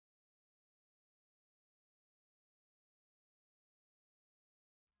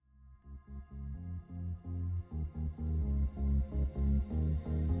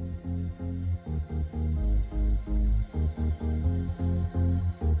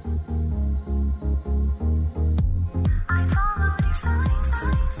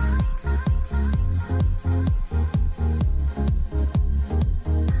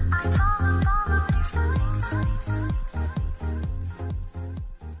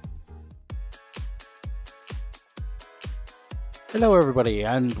Hello everybody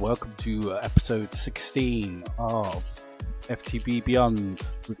and welcome to episode 16 of FTB Beyond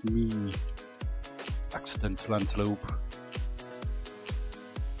with me, Accidental Antelope.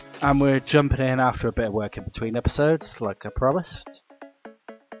 And we're jumping in after a bit of work in between episodes, like I promised.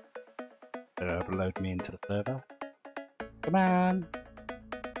 Load me into the server. Come on!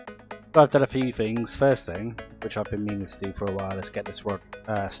 So I've done a few things. First thing, which I've been meaning to do for a while, is get this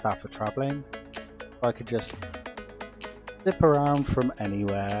staff for travelling. I could just zip around from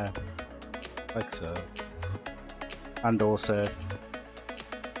anywhere, like so, and also,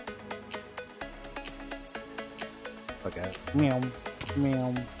 okay, meow,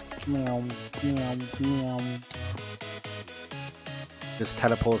 meow, meow, meow, meow. Just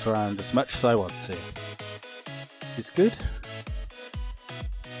teleport around as much as I want to. It's good.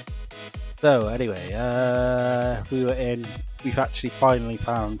 So anyway, we've actually finally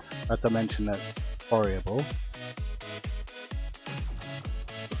found a dimension that's variable.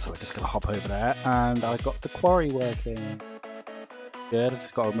 So we're just going to hop over there, and I got the quarry working. Good, I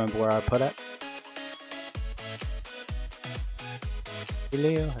just got to remember where I put it.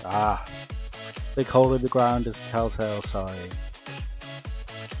 Ah, big hole in the ground is a telltale sign.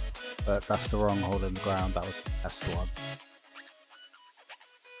 But that's the wrong hole in the ground, that was the best one.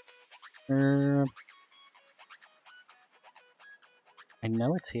 I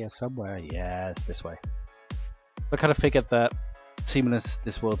know it's here somewhere, yeah, it's this way. I kind of figured that seeming as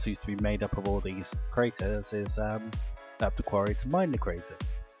this world seems to be made up of all these craters, is have the quarry to mine the crater.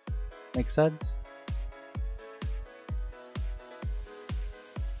 Makes sense?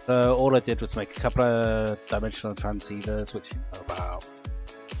 So all I did was make a couple of dimensional transceivers, which you know about.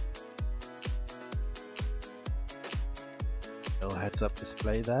 Little heads up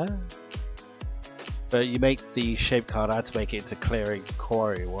display there. But you make the shape card, I had to make it into clearing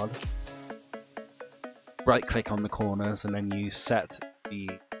quarry one. Right click on the corners and then you set the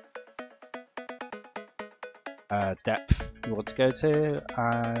depth you want to go to,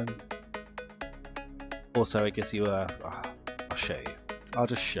 and also it gives you a I'll show you. I'll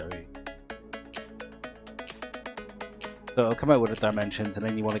just show you. So it'll come out with the dimensions, and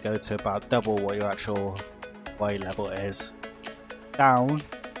then you want to go to about double what your actual Y level is. Down,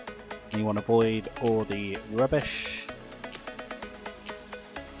 and you want to avoid all the rubbish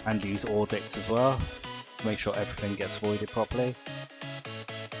and use audits as well. Make sure everything gets voided properly.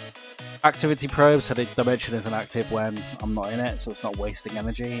 Activity probe, so the dimension isn't active when I'm not in it, so it's not wasting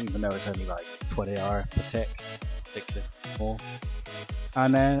energy, even though it's only like 20 R per tick. More.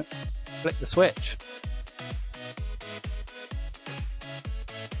 And then flick the switch.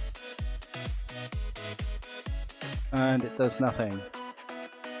 And it does nothing.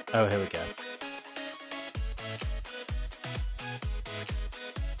 Oh, here we go.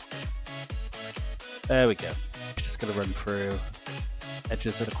 There we go. Just gonna run through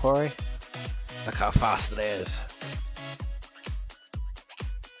edges of the quarry. Look how fast it is.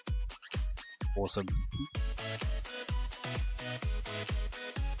 Awesome.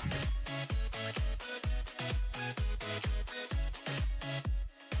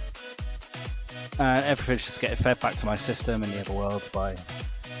 And everything's just getting fed back to my system in the other world by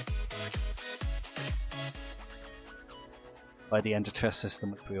the ender chest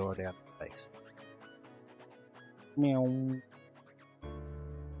system, which we already have in place. Meow.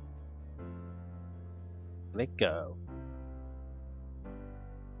 Let it go.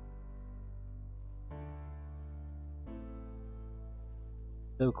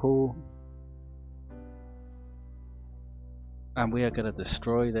 So cool. And we are going to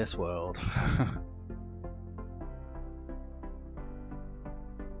destroy this world.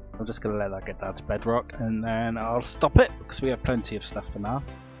 I'm just going to let that get down to bedrock, and then I'll stop it because we have plenty of stuff for now.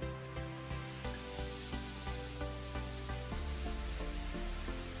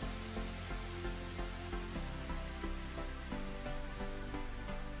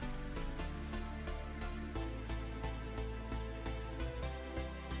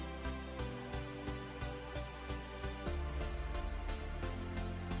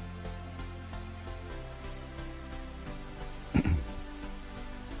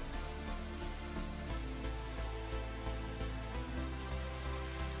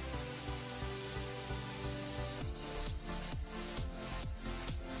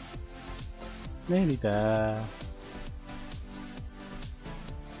 Nearly there.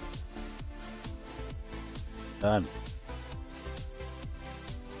 Done.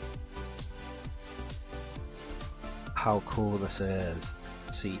 How cool this is.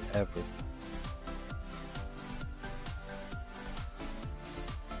 See everything.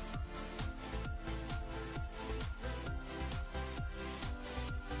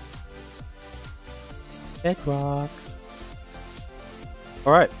 Bedrock.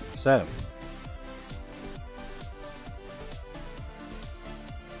 Alright, so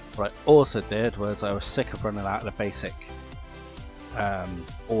what I also did was I was sick of running out of the basic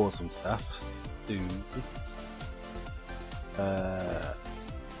ores and stuff.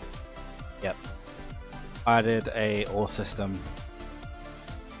 Yep. I did a ore system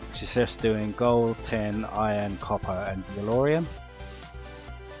which is just doing gold, tin, iron, copper and yellorium.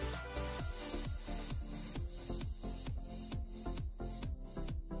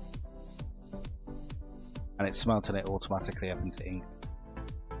 And it's smelting it automatically up into ink.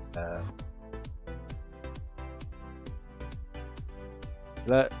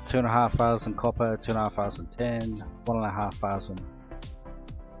 Look, 2,500 copper, 2,500 tin, 1,500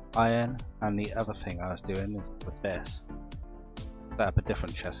 iron, and the other thing I was doing is with this. Set up a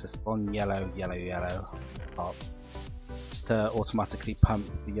different chest, it's on yellow, yellow, yellow top. Just to automatically pump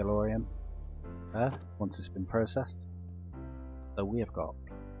the yellorium there once it's been processed. So we have got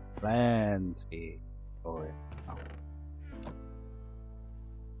plenty of it. Oh.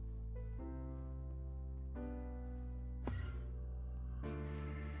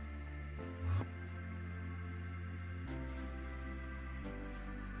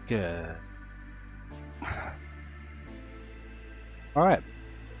 Good. Alright.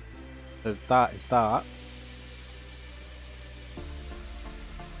 So that is that.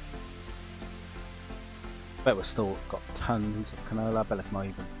 Bet we've still got tons of canola, but it's not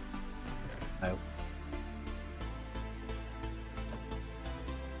even. No.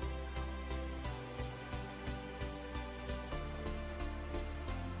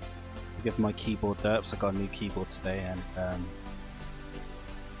 Give my keyboard derps. I got a new keyboard today and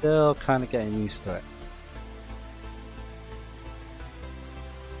still kind of getting used to it.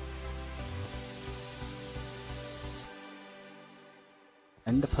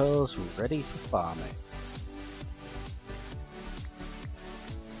 Ender pearls ready for farming.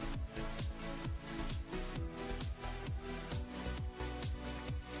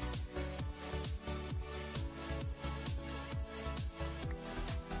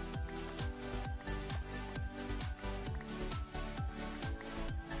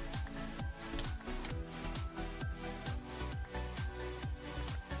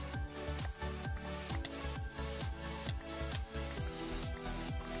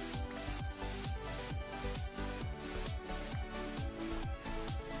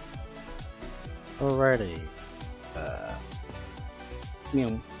 Alrighty.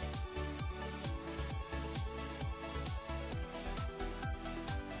 Meow.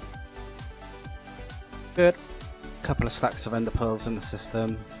 Good. Couple of stacks of ender pearls in the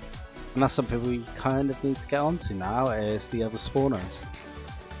system. And that's something we kind of need to get onto now, is the other spawners.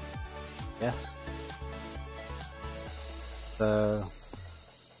 Yes. So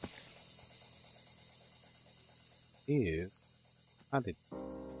you added.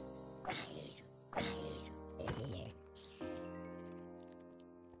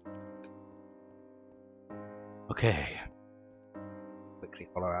 Okay. Quickly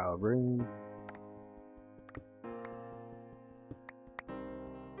follow our room.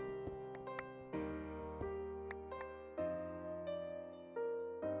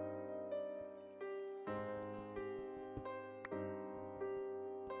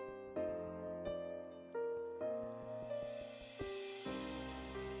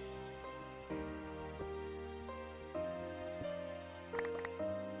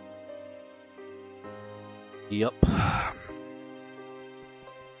 Yup.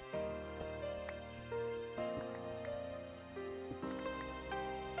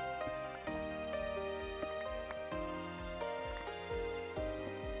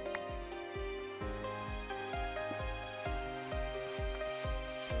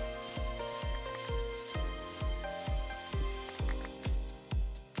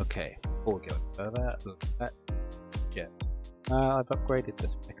 Okay, before we go further, let's get. I've upgraded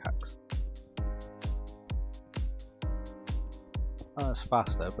this pickaxe. It's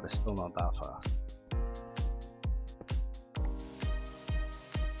faster, but it's still not that fast.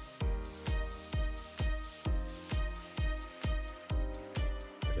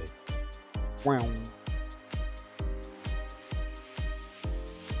 Wow.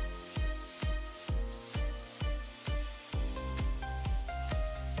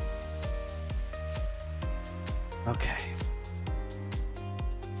 Okay.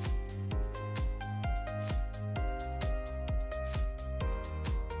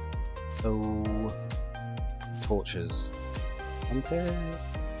 So, torches. Enter.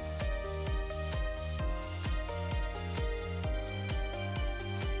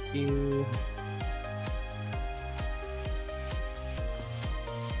 You.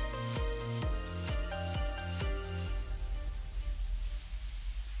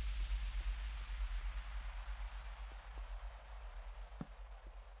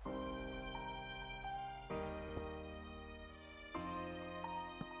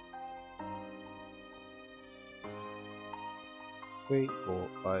 Three, 4,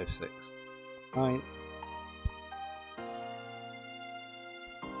 5, 6, 9.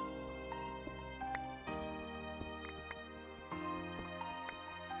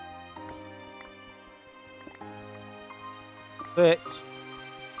 Six,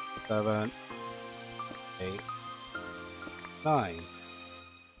 7, 8, 9,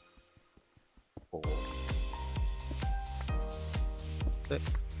 4, 6,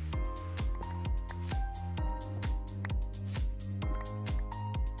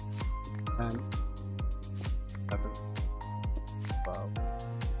 10, 11, 12,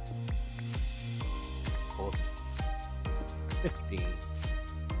 14, 15.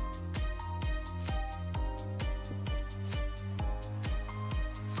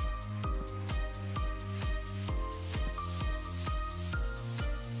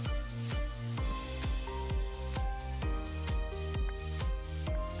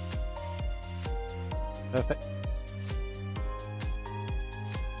 Perfect.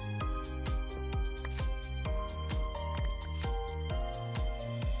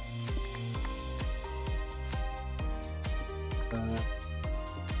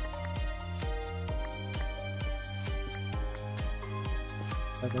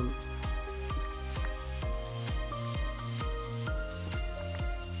 Seven.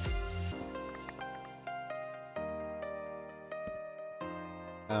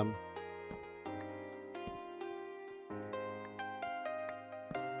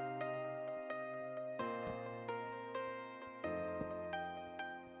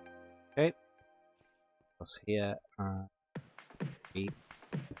 Okay. What's here? The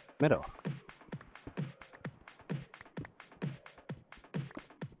middle.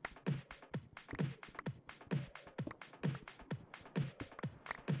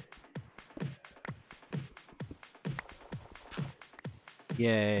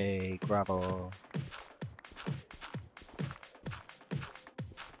 Yay, gravel.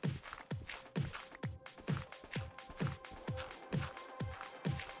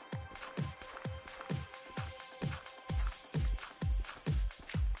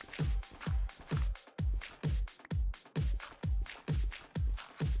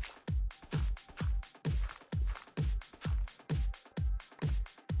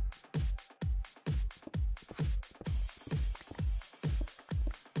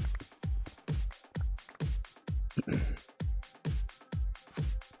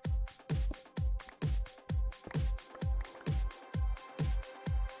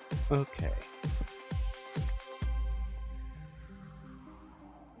 Okay.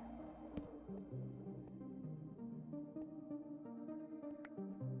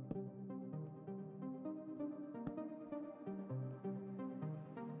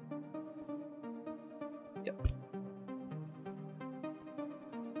 Yep.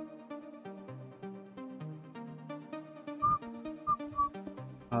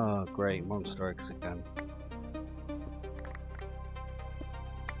 Oh, great, monster eggs again.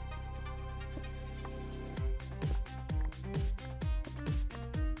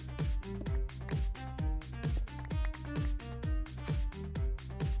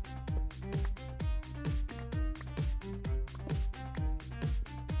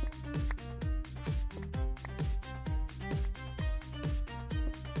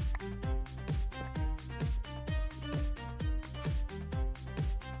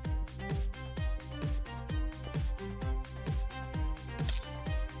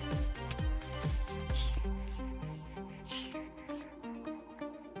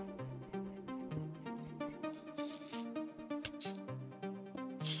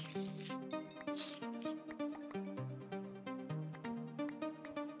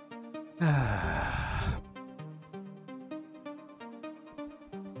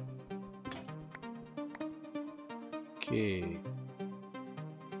 Okay.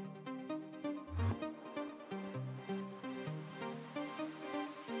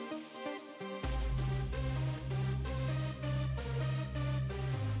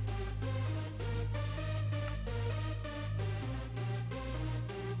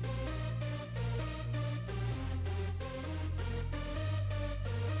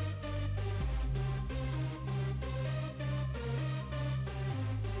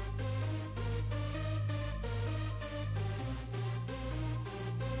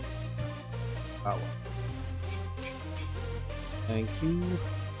 That one. Thank you.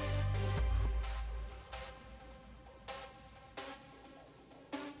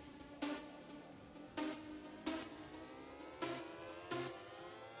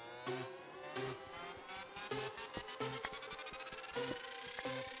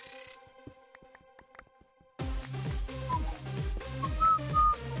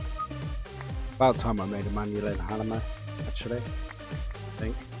 About time I made a manual in Hanama, actually, I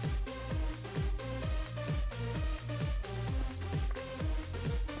think.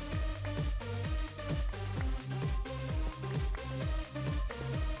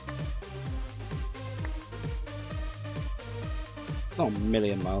 Not a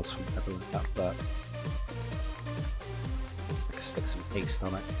million miles from everyone that, but I can stick some paste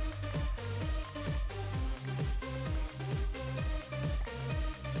on it.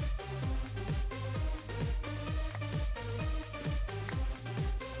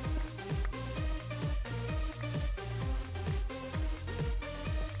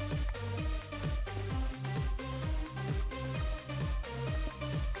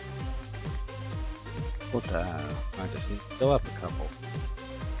 But I just need to go up a couple.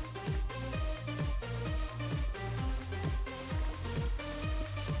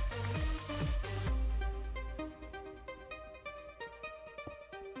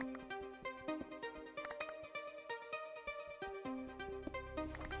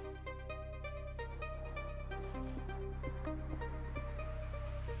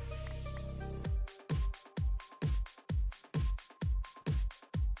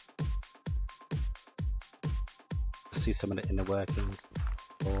 See some of the inner workings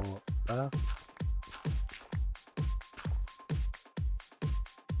for that.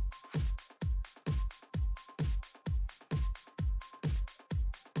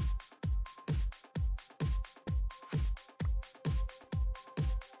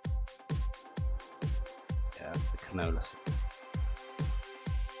 Yeah, the canolas.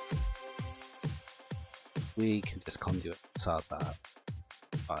 We can just conduit inside that.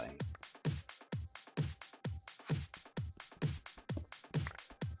 Fine.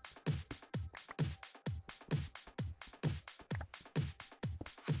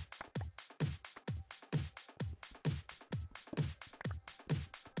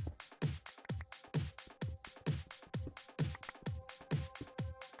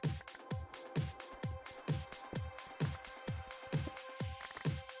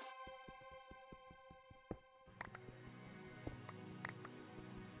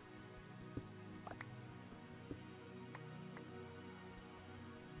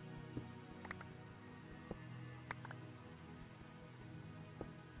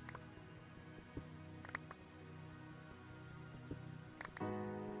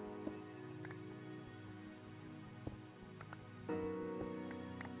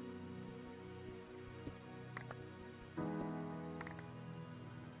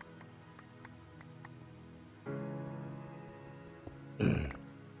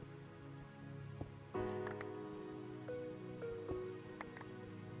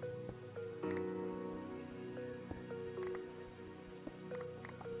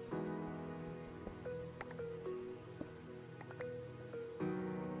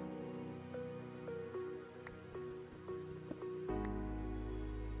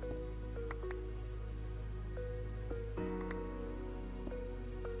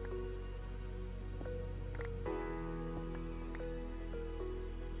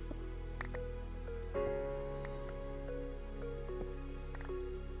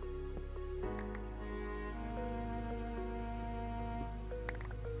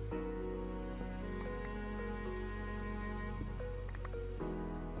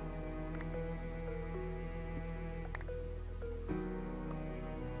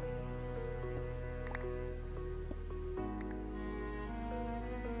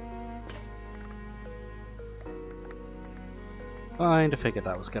 Kinda figured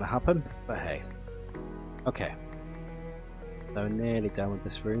that was gonna happen, but hey. Okay. So nearly done with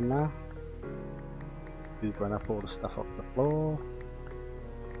this room now. Hoovering up all the stuff off the floor.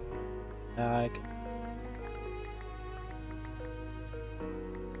 Tag.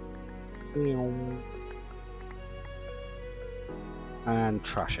 And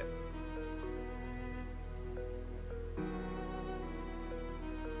trash it.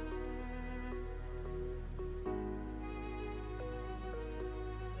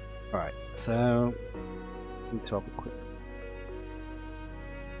 Alright, so need to have a quick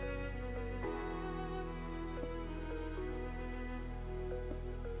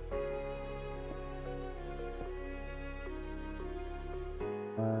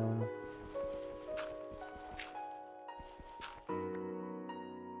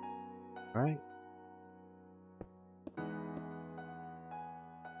right.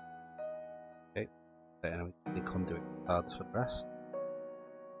 cards for the rest.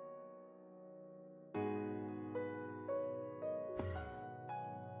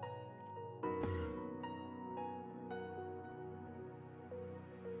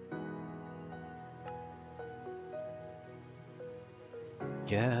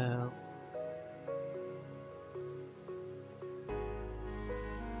 Yeah.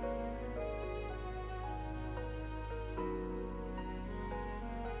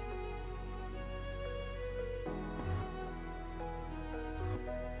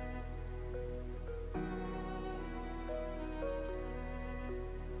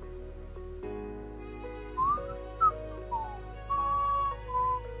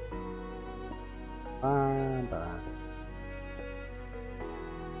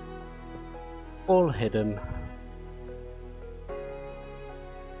 All hidden.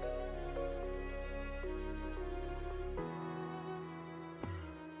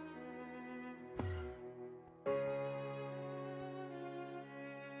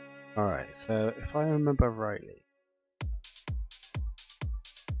 Alright, so if I remember rightly,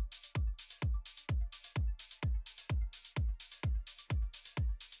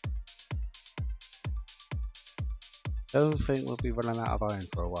 don't think we'll be running out of iron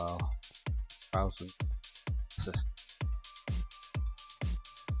for a while. 1,000 assist.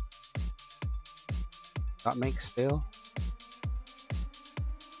 That makes steel?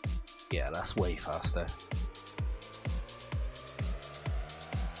 Yeah, that's way faster.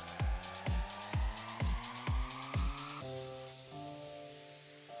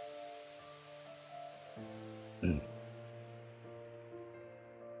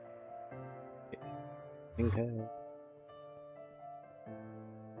 Okay.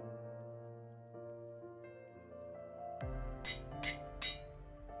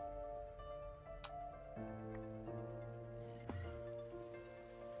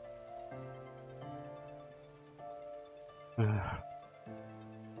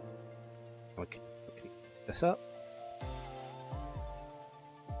 Okay, this up.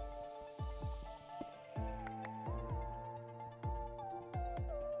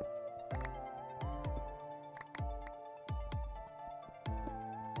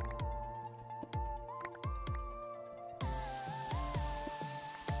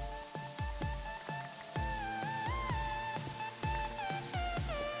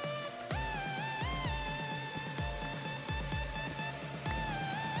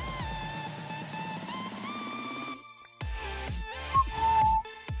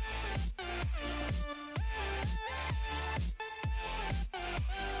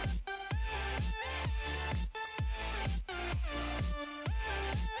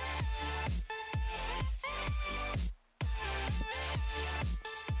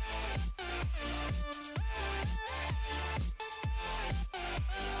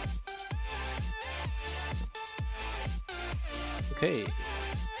 Okay.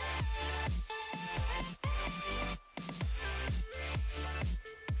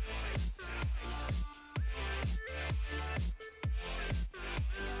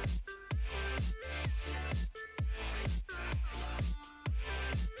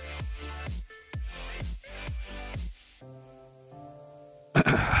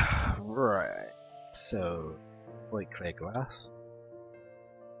 Right. So, white clear glass.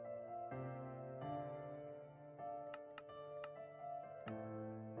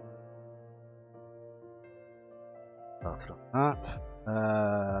 After that,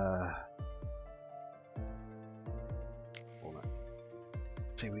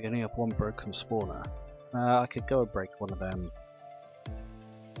 see, we only have one broken spawner. I could go and break one of them.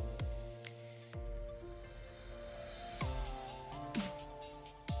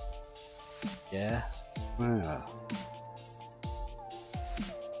 Yeah.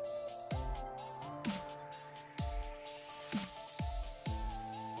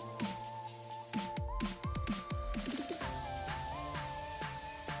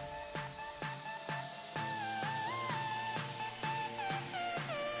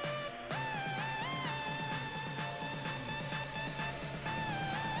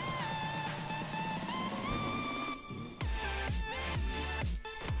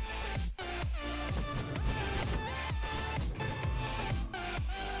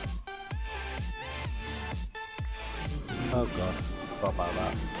 Oh god, forgot about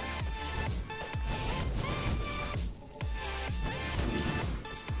that.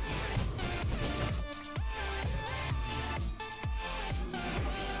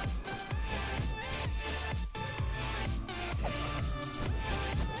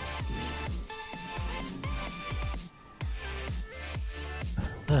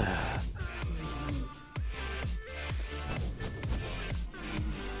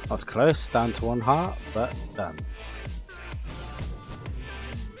 That's close, down to 1 heart, but done.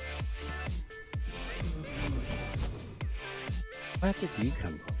 Where did you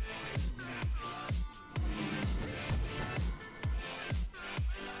come from?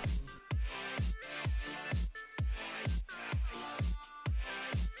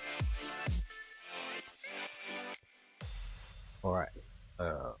 Alright.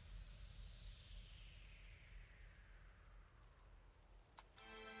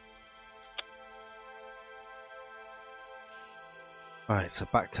 Right, so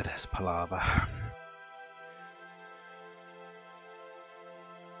back to this palaver.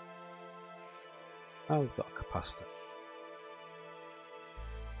 Oh, we've got a capacitor.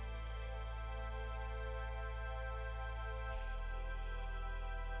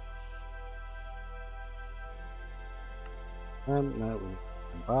 No, we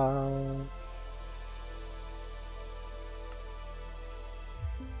can buy.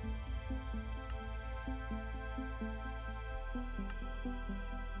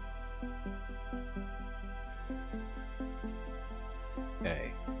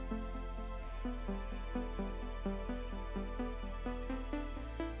 Okay.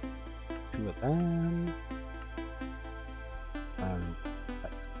 Two of them. And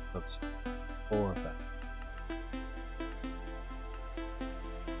that's 4 of them.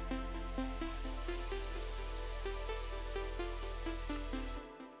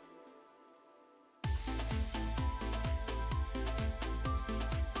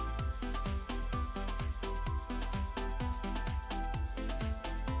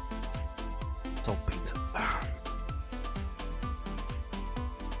 Saltpeter.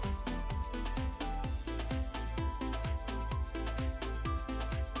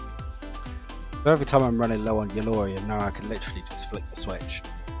 So every time I'm running low on Yellorium, now I can literally just flick the switch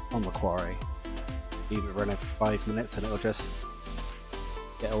on the quarry. Leave it running for 5 minutes and it'll just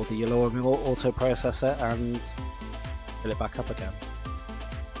get all the Yellorium, auto process it and fill it back up again.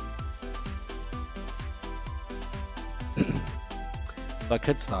 So I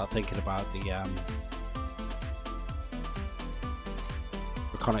could start thinking about the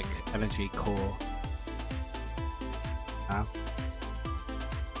Draconic Energy Core now.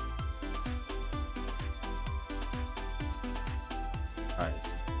 Right.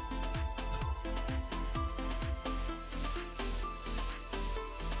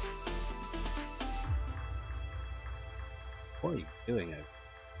 What are you doing over?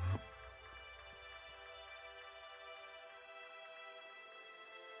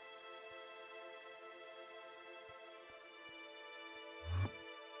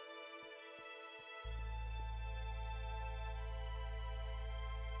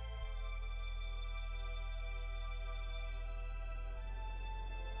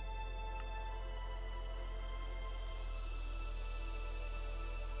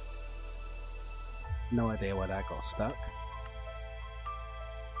 No idea where that got stuck.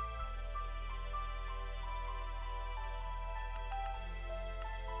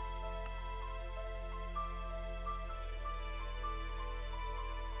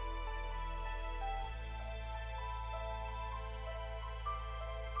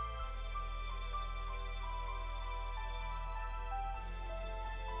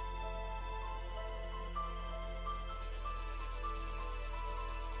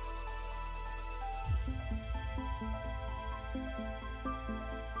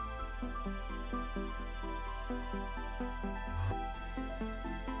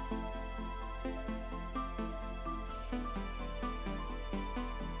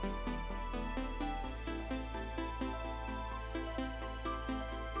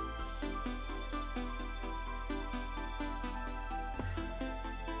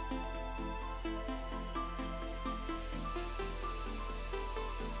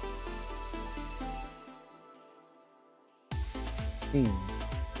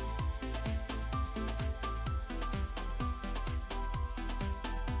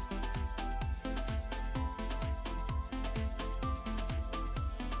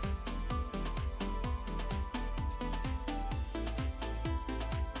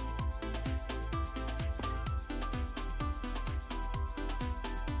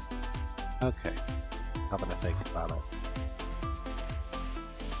 Okay, having to think about it.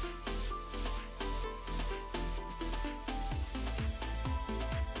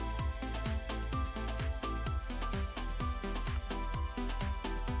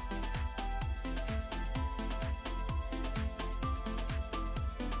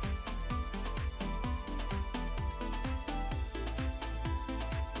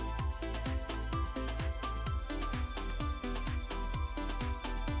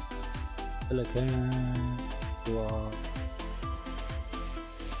 Silicon, you are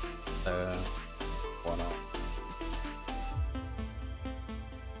one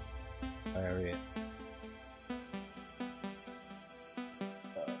area.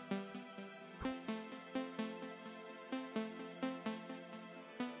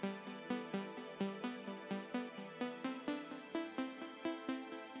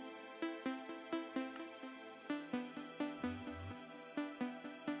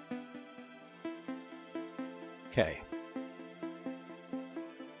 Okay.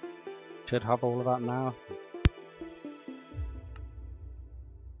 Should have all of that now.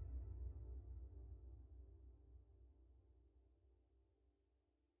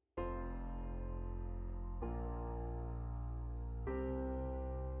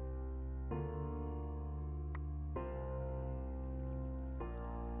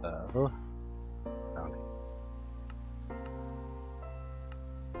 So, down here.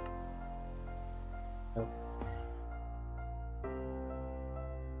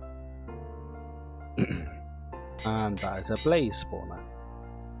 And that is a blaze spawner.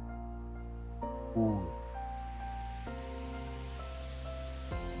 Ooh.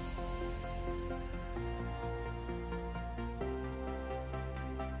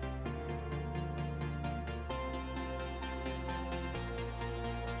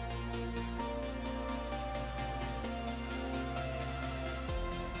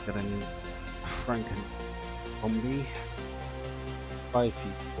 Getting Franken zombie 5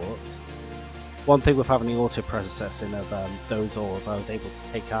 feet quartz. One thing with having the auto processing of those ores, I was able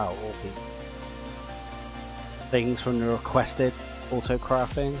to take out all the things from the requested auto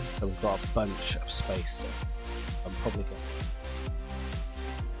crafting, so we've got a bunch of space. So I'm probably going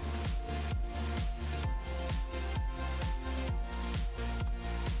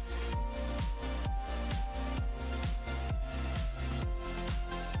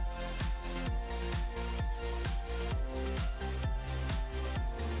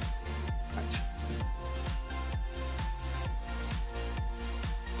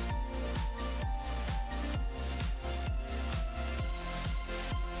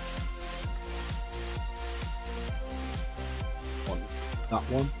that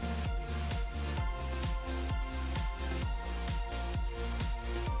one.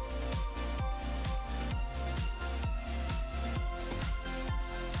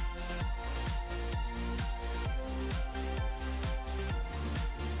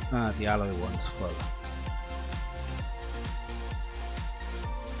 The alloy one's full.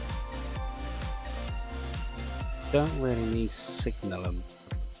 Don't really need signal them.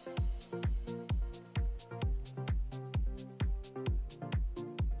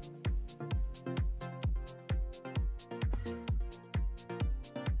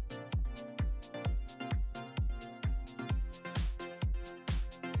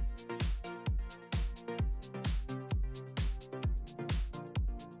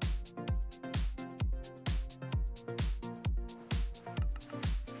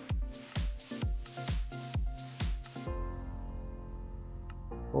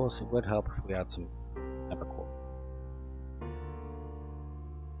 Of course, it would help if we had some epicor.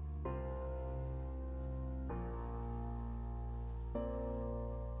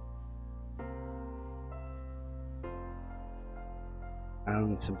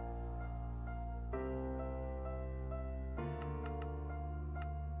 And some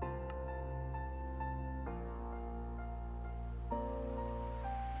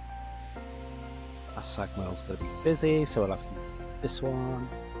our sag mill's going to be busy, so we'll have to do this one.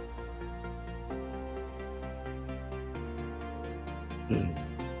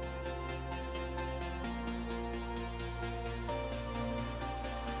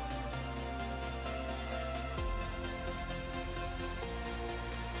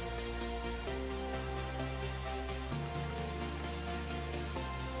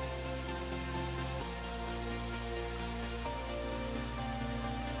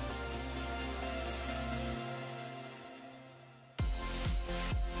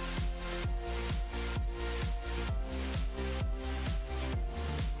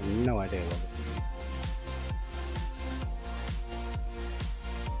 No idea what it is.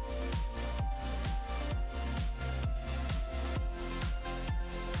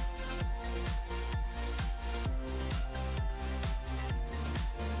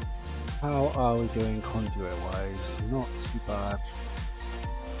 How are we doing conduit wise? Not too bad.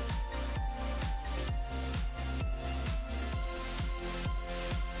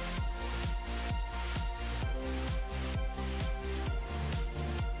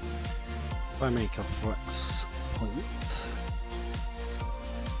 If I make a flex point,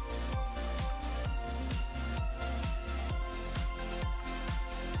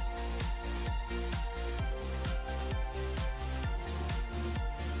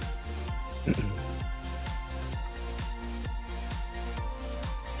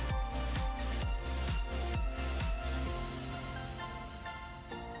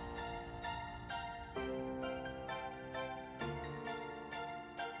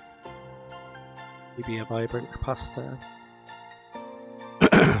 maybe a vibrant capacitor.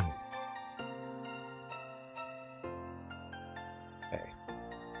 Okay.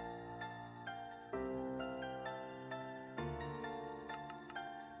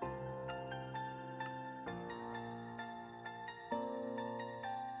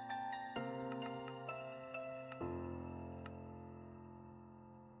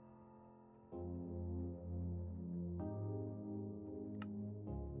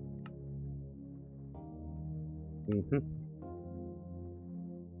 Mm-hmm.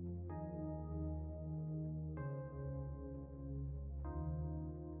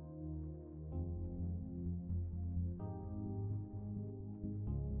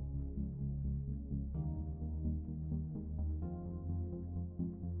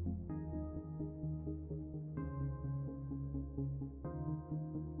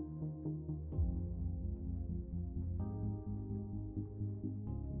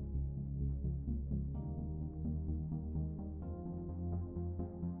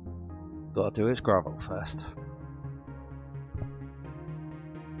 Gotta do his gravel first.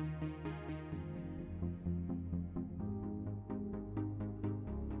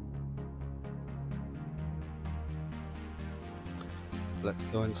 Let's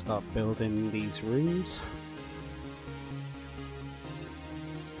go and start building these rooms.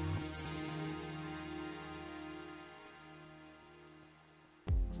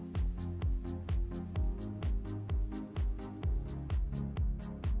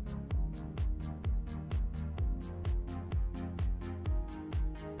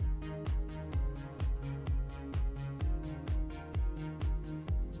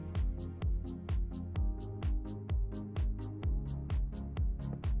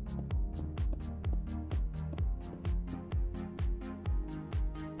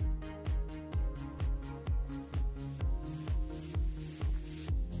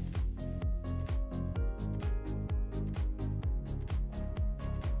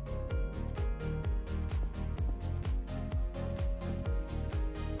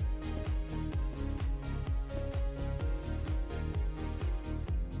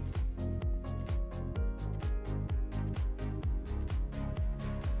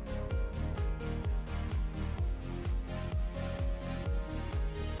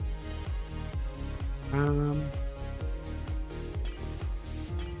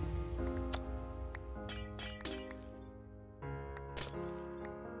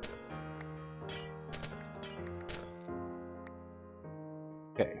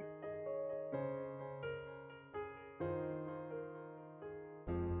 Okay.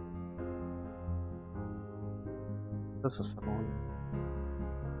 This is someone.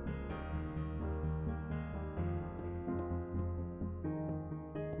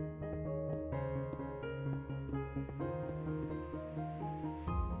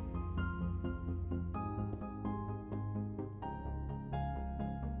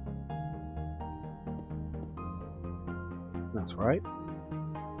 That's right.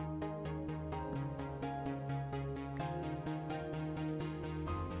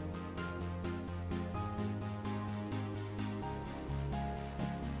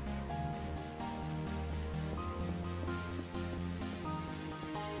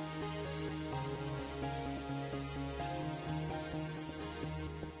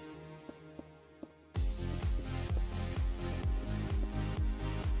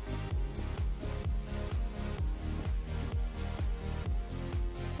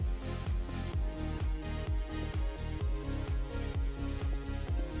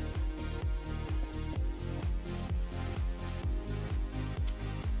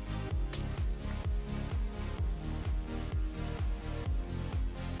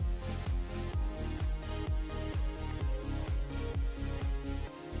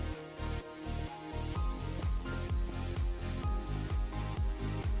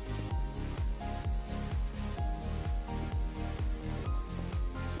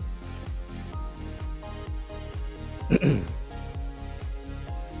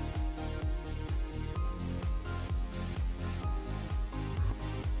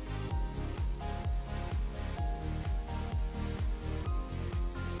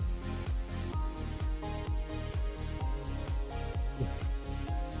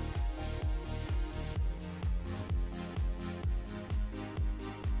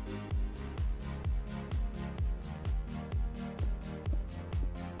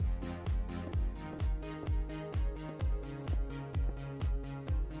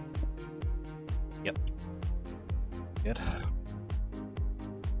 Yep. Good.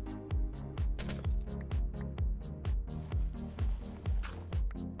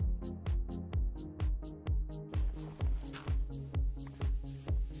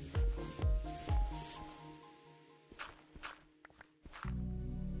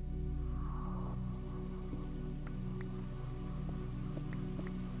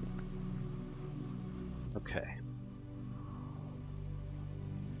 Okay.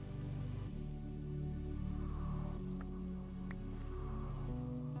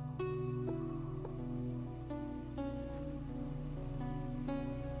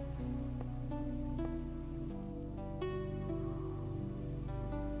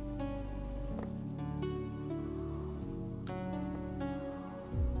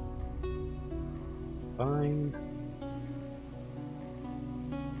 fine.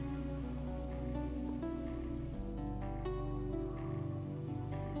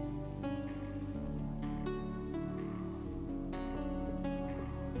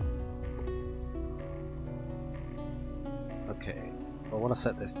 Okay, I want to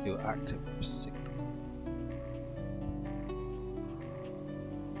set this to active 6.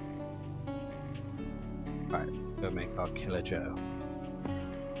 Right, go make our Killer Joe.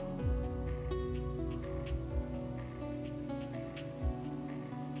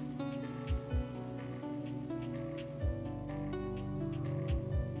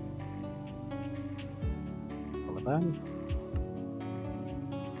 All of them.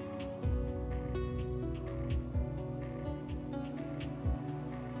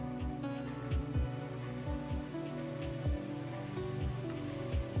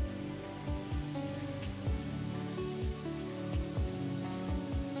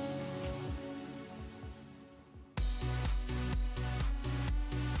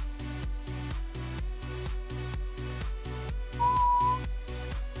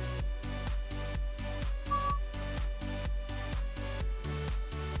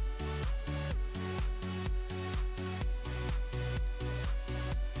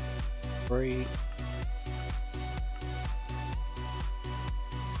 Free.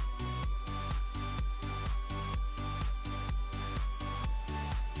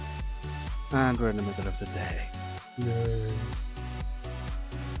 And we're in the middle of the day. Yay.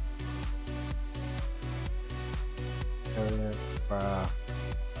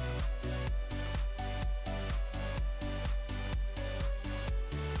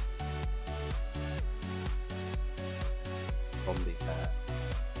 Zombie hair.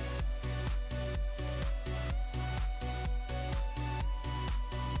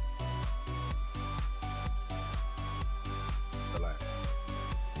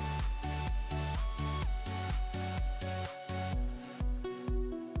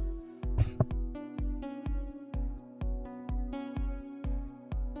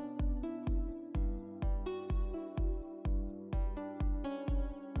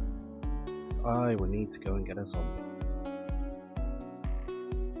 I will need to go and get a zombie.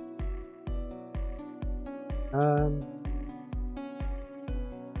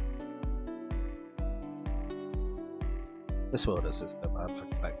 This world is just so bad for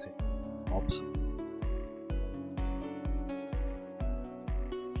collecting mobs.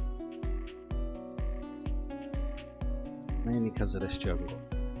 Mainly because of this jungle.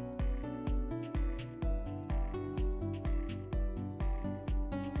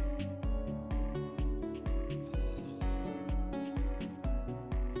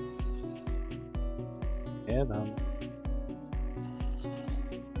 Yeah, man.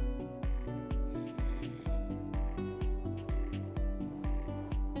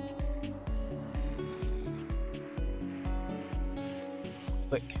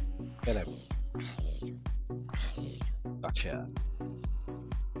 Quick, get him. Gotcha.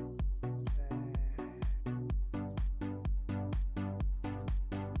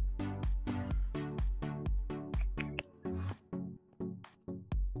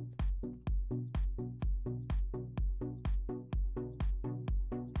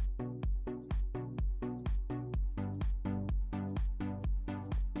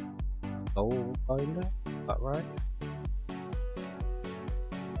 Soul binder? Is that right?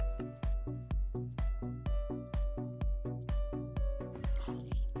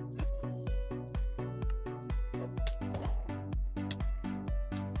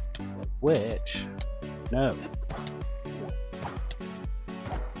 Which? No.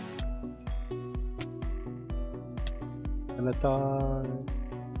 Gonna die.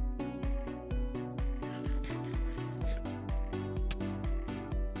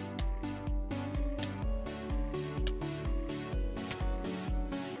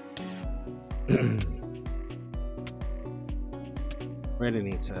 Really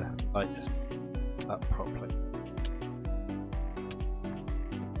need to light this up properly.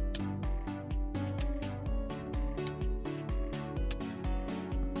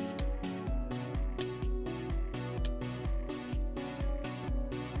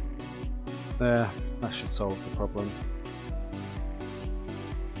 There, that should solve the problem.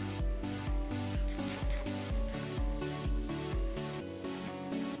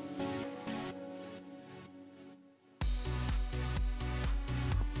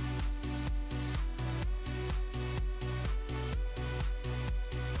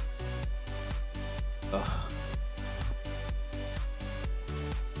 Ugh.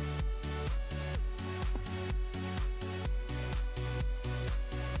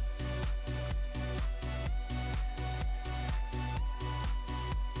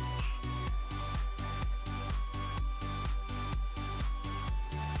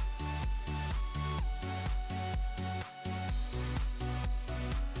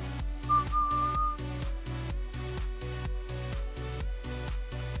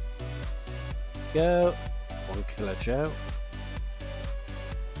 go. 1 kilo Joe.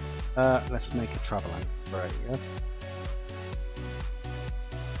 Let's make a travelling radio.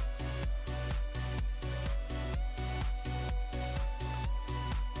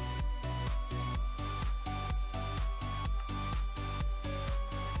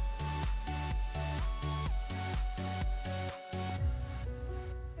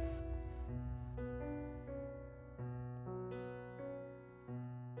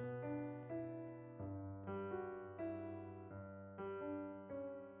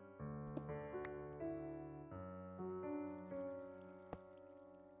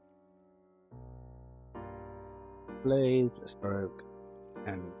 Blaze, stroke,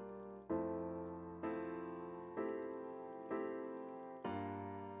 and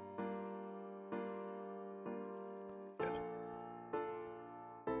good.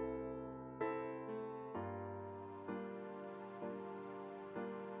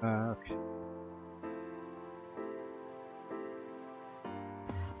 Okay.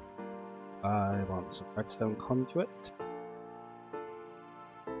 I want some redstone conduit.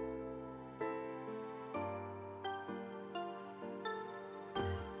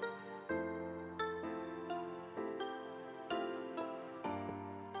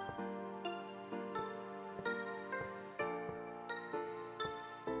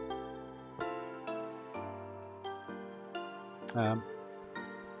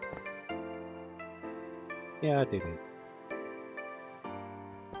 Yeah, I do need.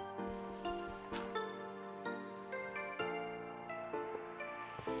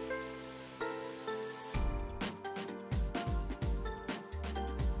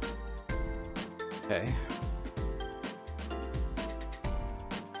 Okay.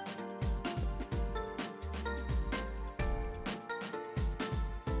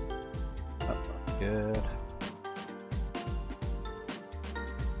 That's good.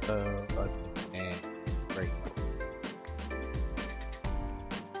 So, okay. Great.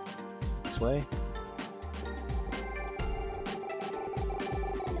 This way.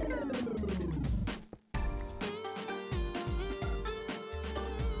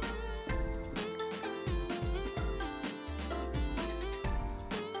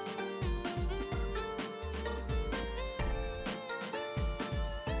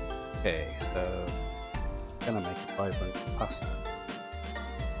 Okay, so I'm gonna make a vibrant pasta.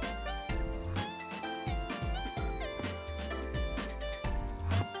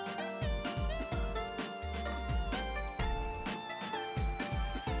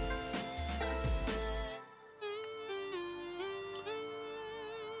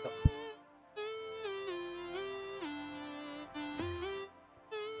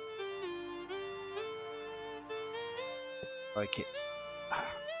 Like it.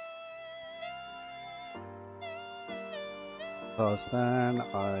 Because then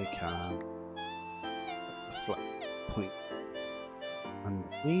I can put the flat point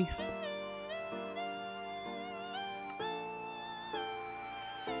underneath.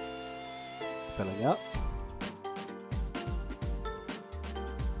 Filling up.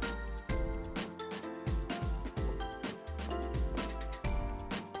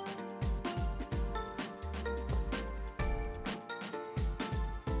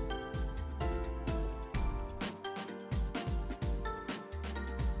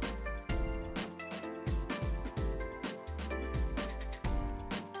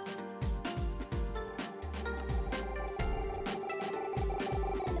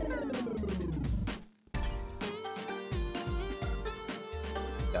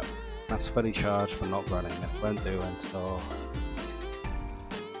 Yep, that's fully charged but not running. It won't do until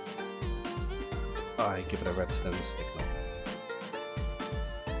I give it a redstone signal.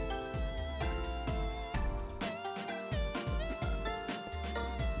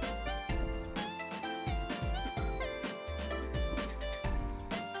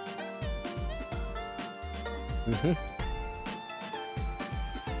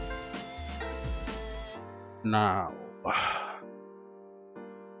 Now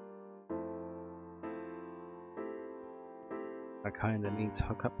I kinda need to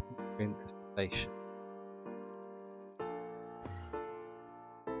hook up into the station.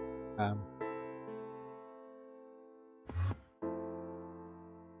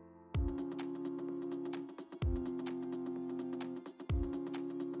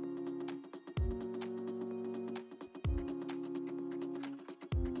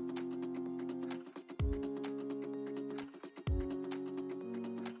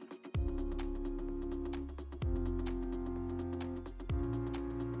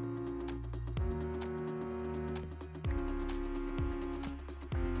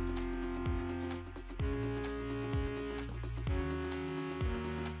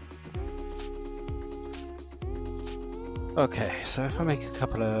 Okay, so if I make a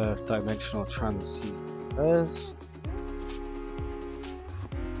couple of dimensional transceivers.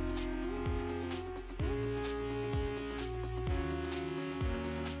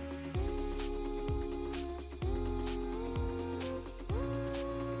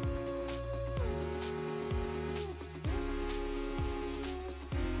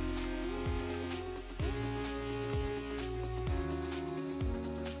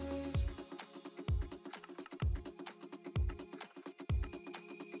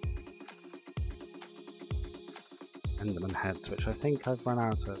 Enderman heads, which I think I've run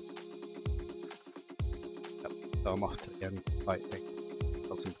out of. Yep, so I'm off to the end to fight things.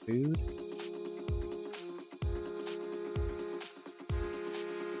 Got some food.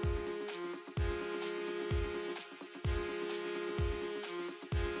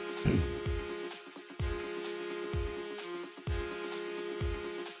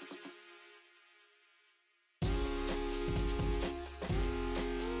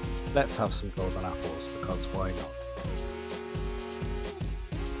 Let's have some golden apples, because why not?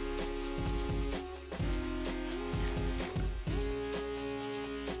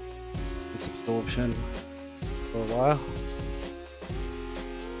 This absorption for a while.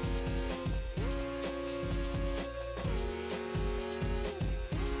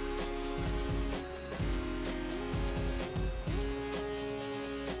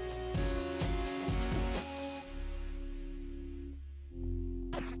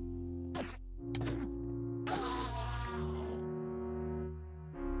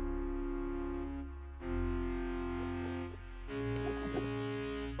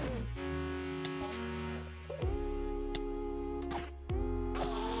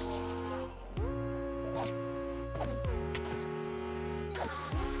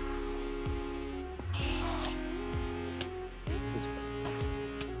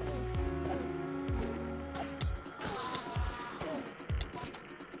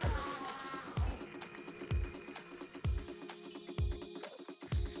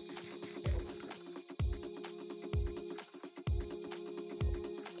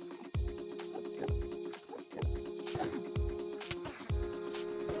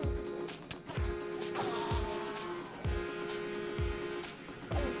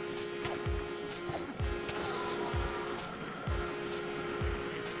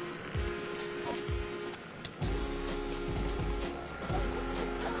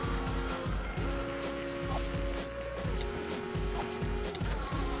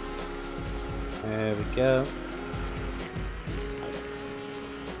 There we go.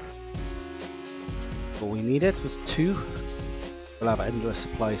 All we needed was 2. We'll have an endless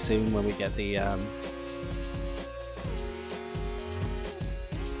supply soon when we get the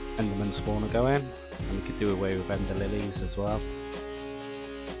Enderman spawner going, and we could do away with Ender Lilies as well.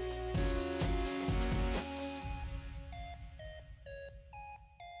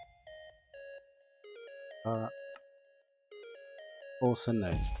 Also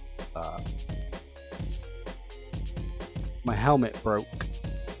noticed that my helmet broke.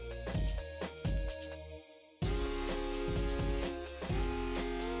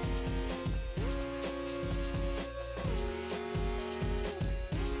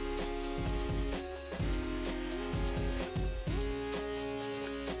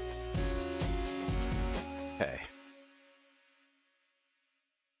 Okay.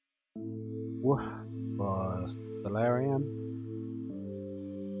 What was Valerian?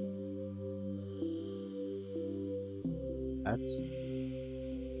 That's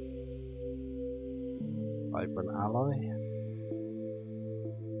Vibrant Alloy.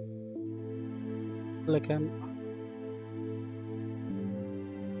 Silicon.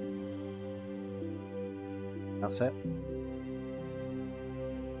 That's it.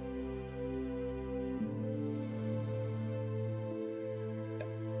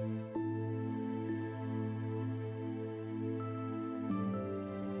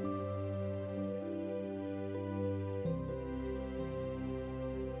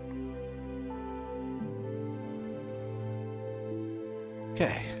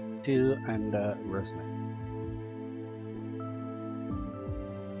 Okay, 2 and resonate.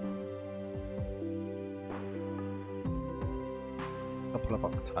 Couple of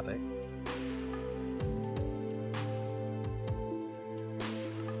octadic.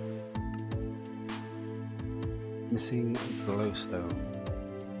 Missing glowstone.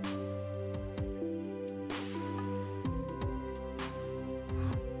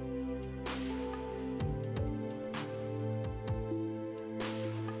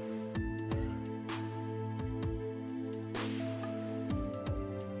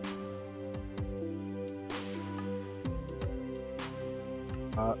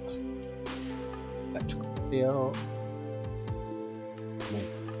 Electrical steel.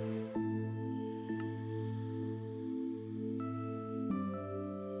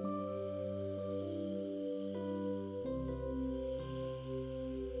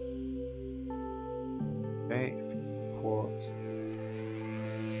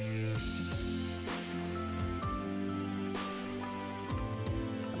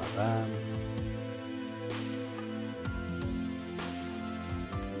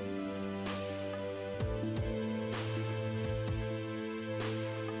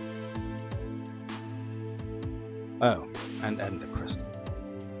 Oh, and ender crystal.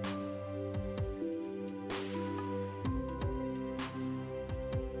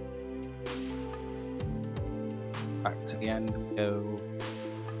 Back to the end we go.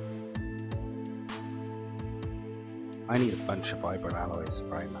 I need a bunch of vibrant alloys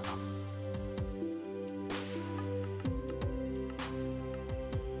right now.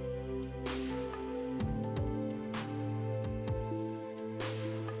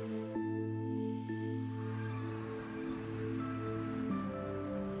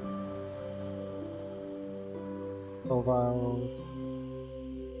 Vials.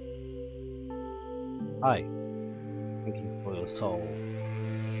 Hi. Thank you for your soul.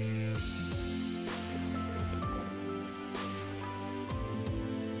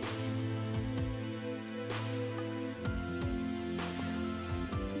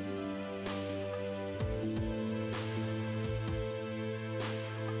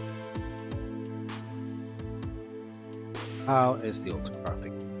 How is the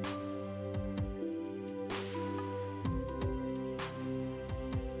autographic?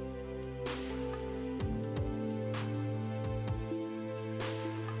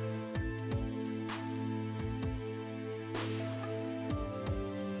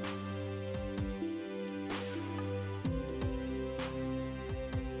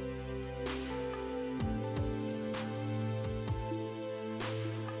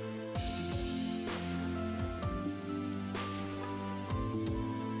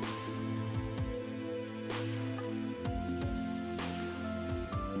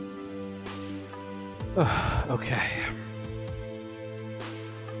 Okay.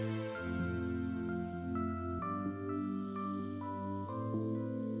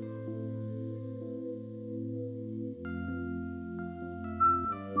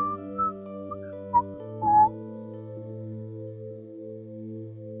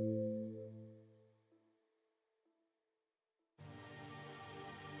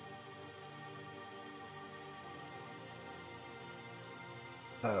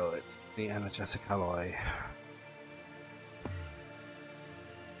 Oh, it's the energetic alloy.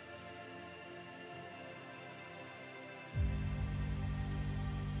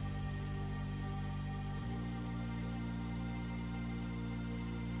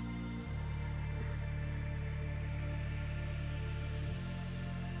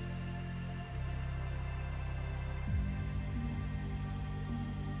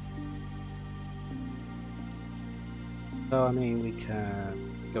 So I mean, we can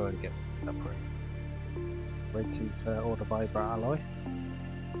go and get separate. Waiting for order vibrant alloy.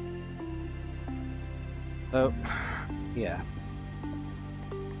 So, yeah.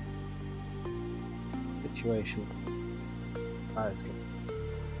 Situation. That is good.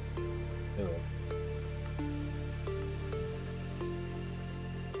 Do it.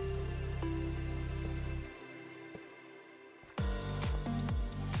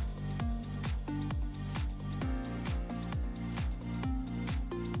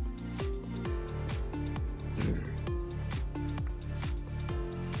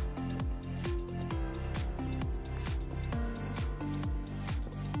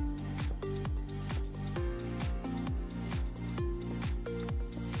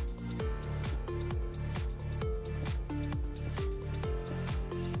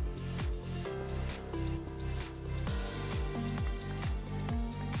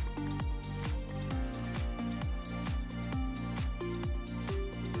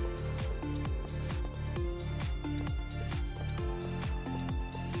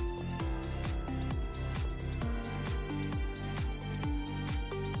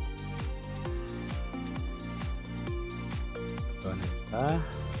 There.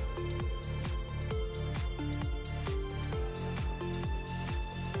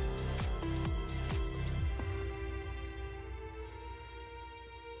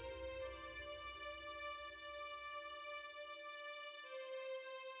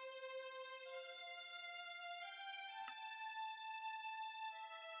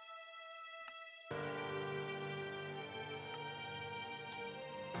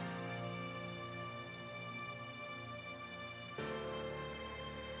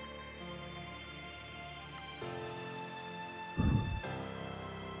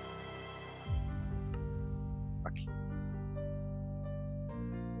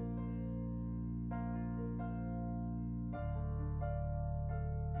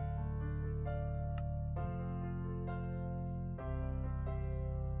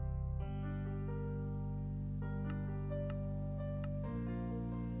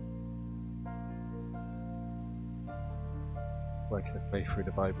 Work his way through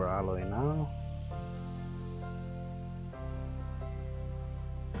the vibrant alloy now.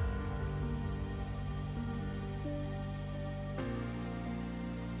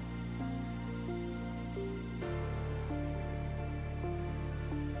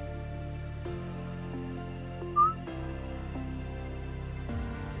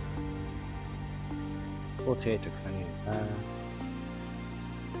 48 to 20.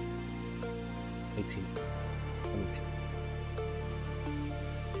 18. 22.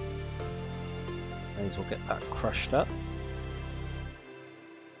 May as well get that crushed up.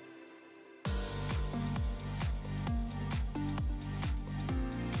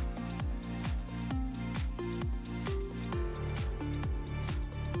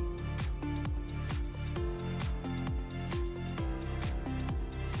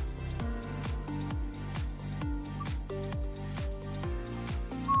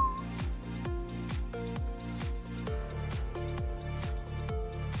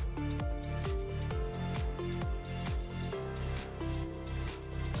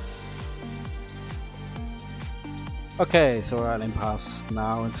 Okay, so we're at an impasse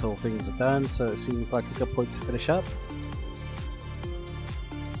now until things are done, so it seems like a good point to finish up.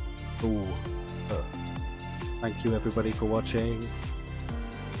 Ooh. Thank you everybody for watching. See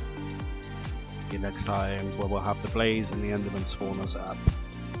you next time where we'll have the blaze and the enderman spawners up.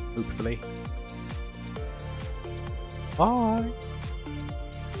 Hopefully. Bye!